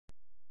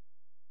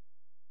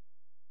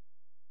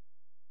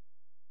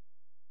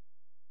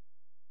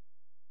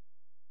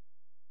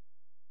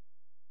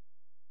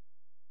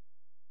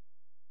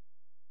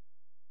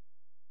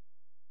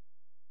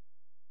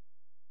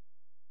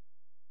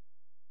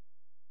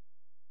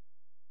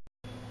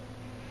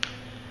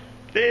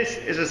This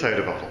is a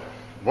soda bottle.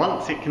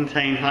 Once it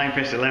contained high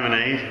pressure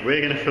lemonade,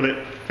 we're going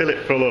to fill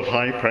it full of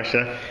high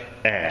pressure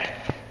air.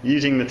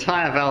 Using the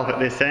tyre valve at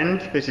this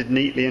end, fitted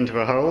neatly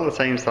into a hole the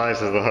same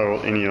size as the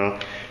hole in your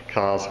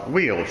car's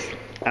wheels.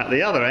 At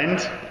the other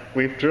end,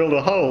 we've drilled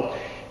a hole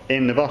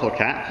in the bottle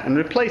cap and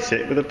replaced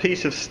it with a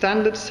piece of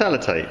standard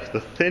sellotape,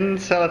 the thin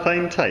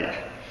cellophane tape.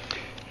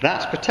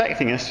 That's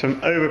protecting us from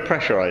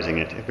over-pressurising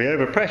it. If we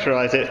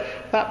over-pressurise it,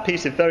 that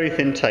piece of very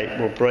thin tape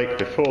will break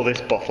before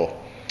this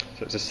bottle.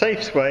 So it's a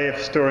safe way of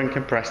storing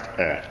compressed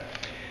air.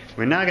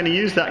 We're now going to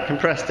use that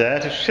compressed air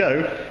to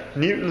show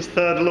Newton's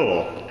third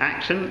law,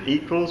 action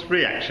equals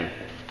reaction.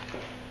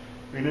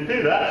 We're going to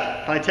do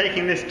that by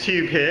taking this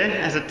tube here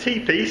as a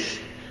T-piece.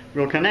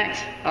 We'll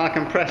connect our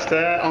compressed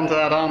air onto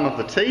that arm of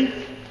the T,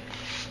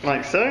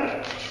 like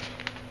so.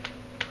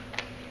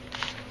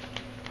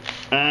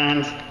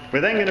 And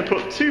we're then going to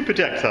put two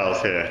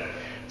projectiles here.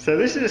 So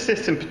this is a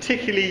system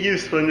particularly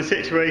useful in the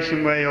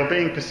situation where you're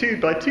being pursued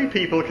by two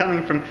people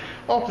coming from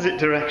opposite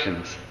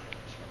directions.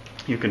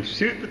 You can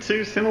shoot the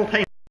two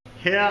simultaneously.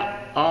 Here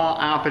are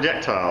our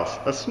projectiles.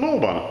 A small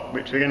one,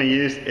 which we're going to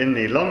use in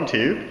the long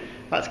tube.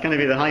 That's going to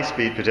be the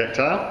high-speed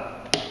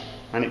projectile.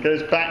 And it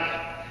goes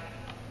back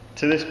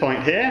to this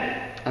point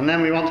here. And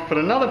then we want to put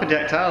another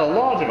projectile, a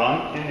larger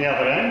one, in the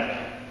other end.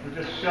 We'll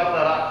just shove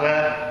that up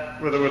there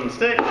with a wooden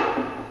stick.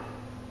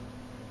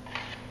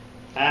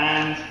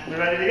 And we're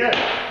ready to go.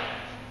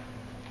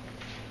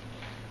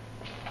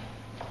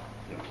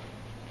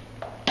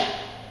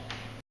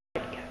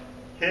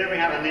 Here we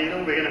have a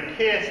needle. We're going to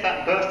pierce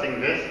that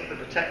bursting disc, the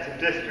protective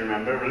disc,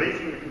 remember,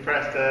 releasing the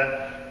compressed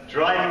air,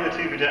 driving the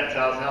two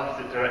projectiles in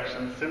opposite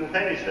directions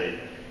simultaneously.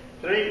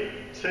 3,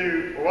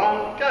 2,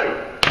 1,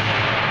 go!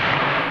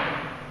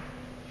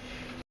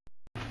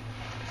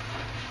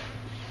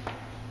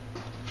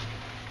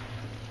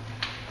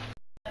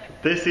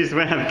 This is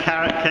where the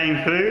carrot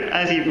came through.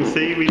 As you can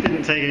see, we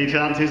didn't take any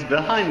chances.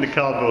 Behind the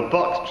cardboard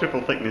box,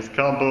 triple thickness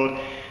cardboard,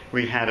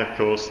 we had, of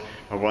course,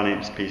 a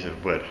 1-inch piece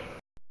of wood.